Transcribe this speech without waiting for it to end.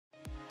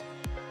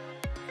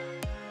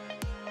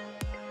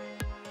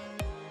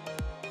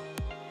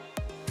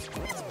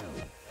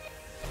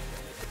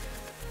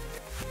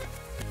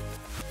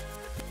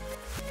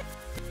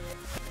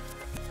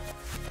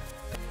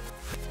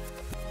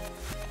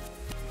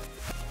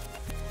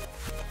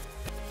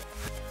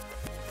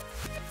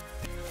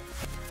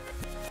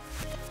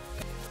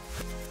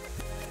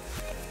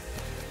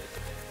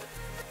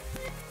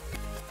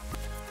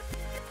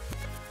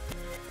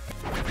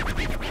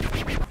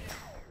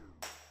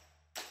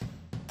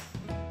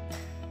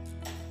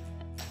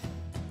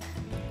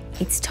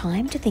It's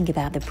time to think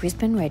about the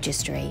Brisbane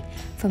Registry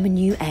from a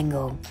new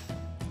angle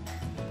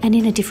and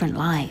in a different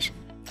light.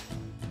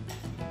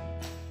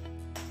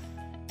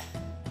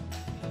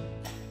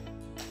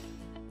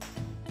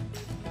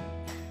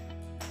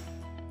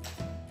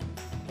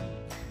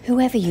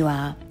 Whoever you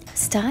are,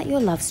 start your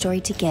love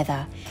story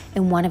together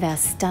in one of our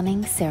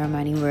stunning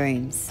ceremony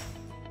rooms.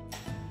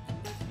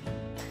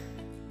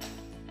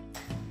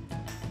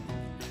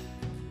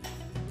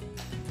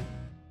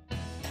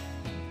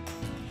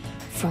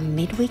 From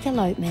midweek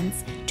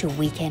elopements to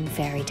weekend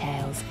fairy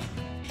tales,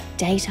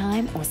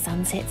 daytime or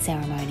sunset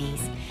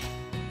ceremonies,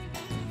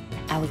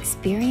 our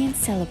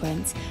experienced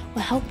celebrants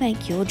will help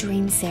make your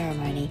dream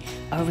ceremony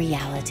a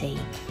reality.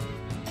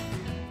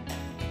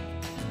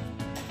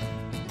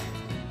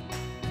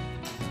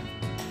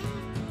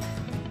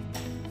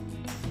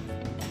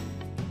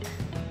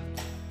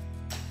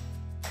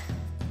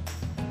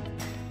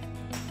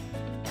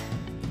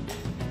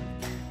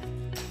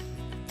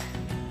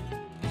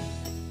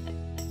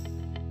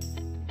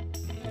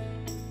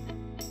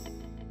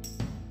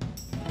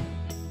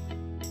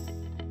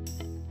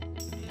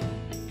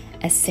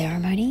 A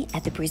ceremony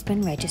at the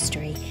Brisbane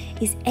Registry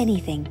is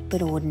anything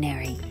but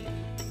ordinary.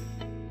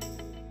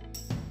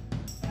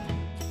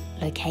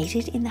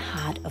 Located in the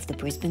heart of the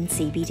Brisbane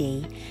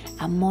CBD,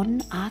 our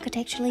modern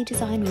architecturally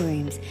designed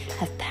rooms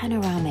have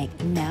panoramic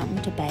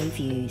mountain to bay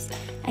views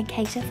and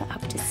cater for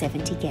up to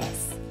 70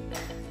 guests.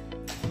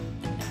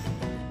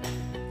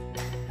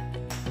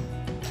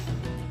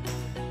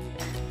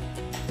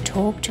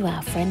 Talk to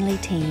our friendly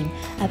team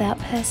about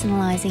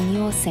personalising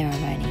your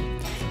ceremony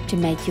to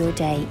make your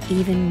day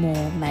even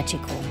more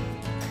magical.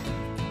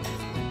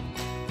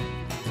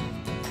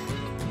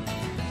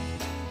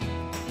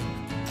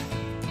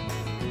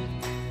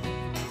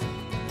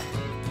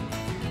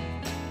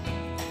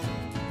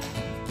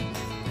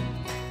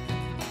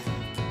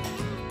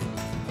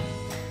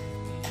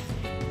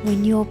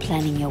 When you're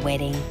planning your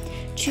wedding,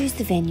 choose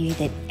the venue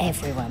that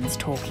everyone's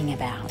talking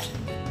about.